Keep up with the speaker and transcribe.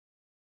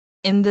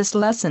In this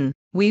lesson,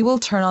 we will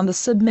turn on the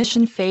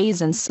submission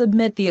phase and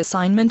submit the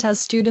assignment as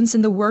students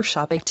in the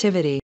workshop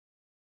activity.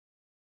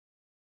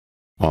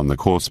 On the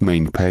course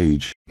main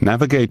page,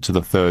 navigate to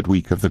the third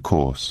week of the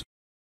course.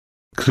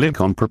 Click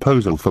on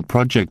Proposal for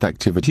Project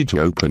Activity to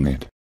open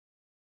it.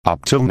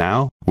 Up till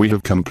now, we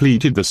have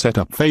completed the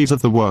setup phase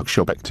of the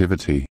workshop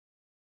activity.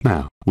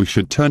 Now, we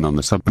should turn on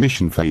the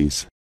submission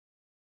phase.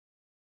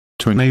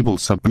 To enable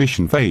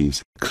submission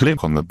phase,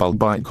 click on the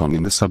bulb icon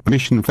in the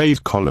submission phase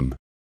column.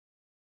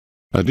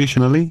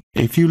 Additionally,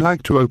 if you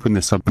like to open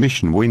the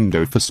submission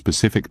window for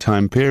specific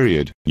time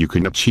period, you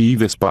can achieve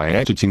this by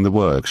editing the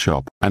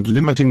workshop and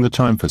limiting the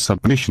time for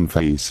submission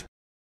phase.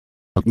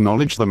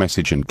 Acknowledge the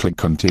message and click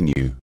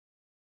Continue.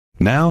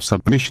 Now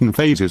submission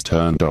phase is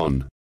turned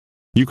on.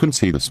 You can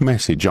see this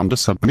message under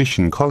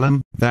submission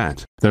column,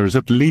 that there is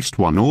at least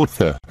one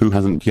author who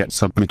hasn't yet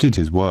submitted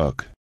his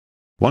work.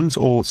 Once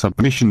all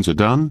submissions are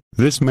done,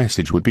 this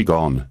message would be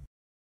gone.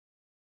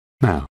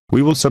 Now,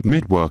 we will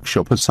submit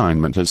workshop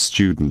assignment as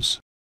students.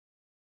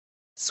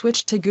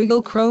 Switch to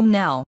Google Chrome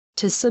now,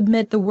 to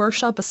submit the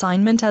workshop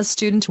assignment as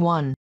Student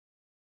 1.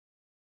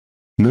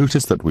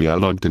 Notice that we are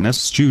logged in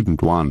as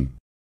Student 1.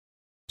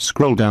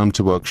 Scroll down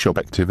to Workshop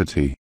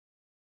Activity,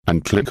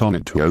 and click on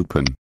it to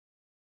open.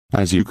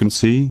 As you can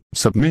see,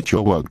 Submit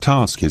Your Work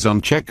task is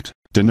unchecked,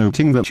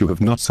 denoting that you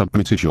have not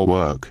submitted your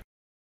work.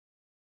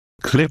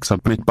 Click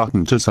Submit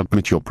button to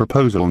submit your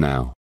proposal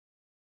now.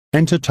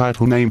 Enter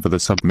title name for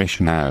the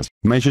submission as,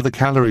 Measure the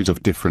Calories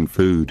of Different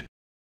Food.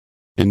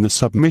 In the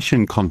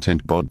submission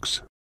content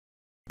box,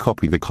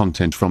 copy the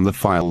content from the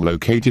file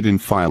located in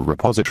File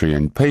Repository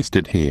and paste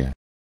it here.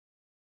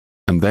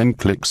 And then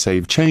click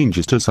Save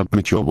Changes to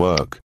submit your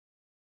work.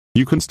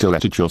 You can still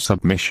edit your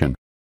submission.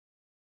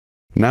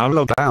 Now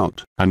log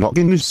out, and log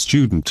in as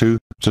Student 2,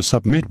 to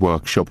submit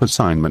workshop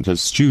assignment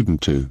as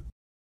Student 2.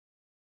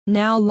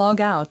 Now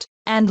log out,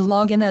 and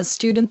log in as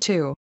Student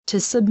 2. To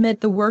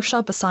submit the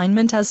workshop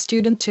assignment as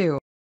Student 2.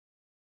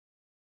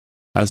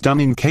 As done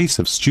in case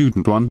of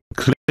Student 1,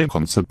 click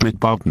on Submit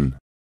button.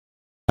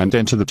 And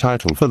enter the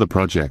title for the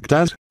project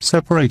as,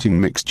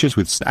 Separating Mixtures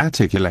with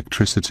Static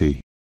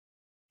Electricity.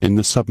 In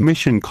the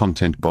submission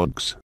content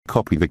box,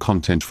 copy the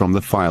content from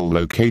the file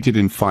located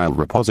in File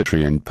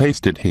Repository and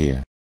paste it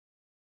here.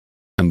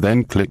 And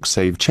then click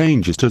Save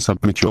Changes to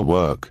submit your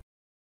work.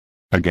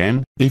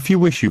 Again, if you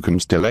wish, you can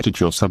still edit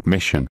your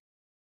submission.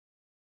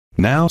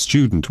 Now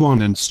Student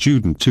 1 and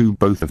Student 2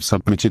 both have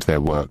submitted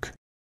their work.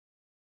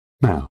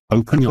 Now,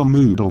 open your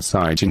Moodle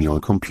site in your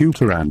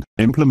computer and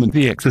implement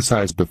the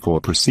exercise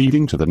before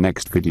proceeding to the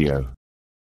next video.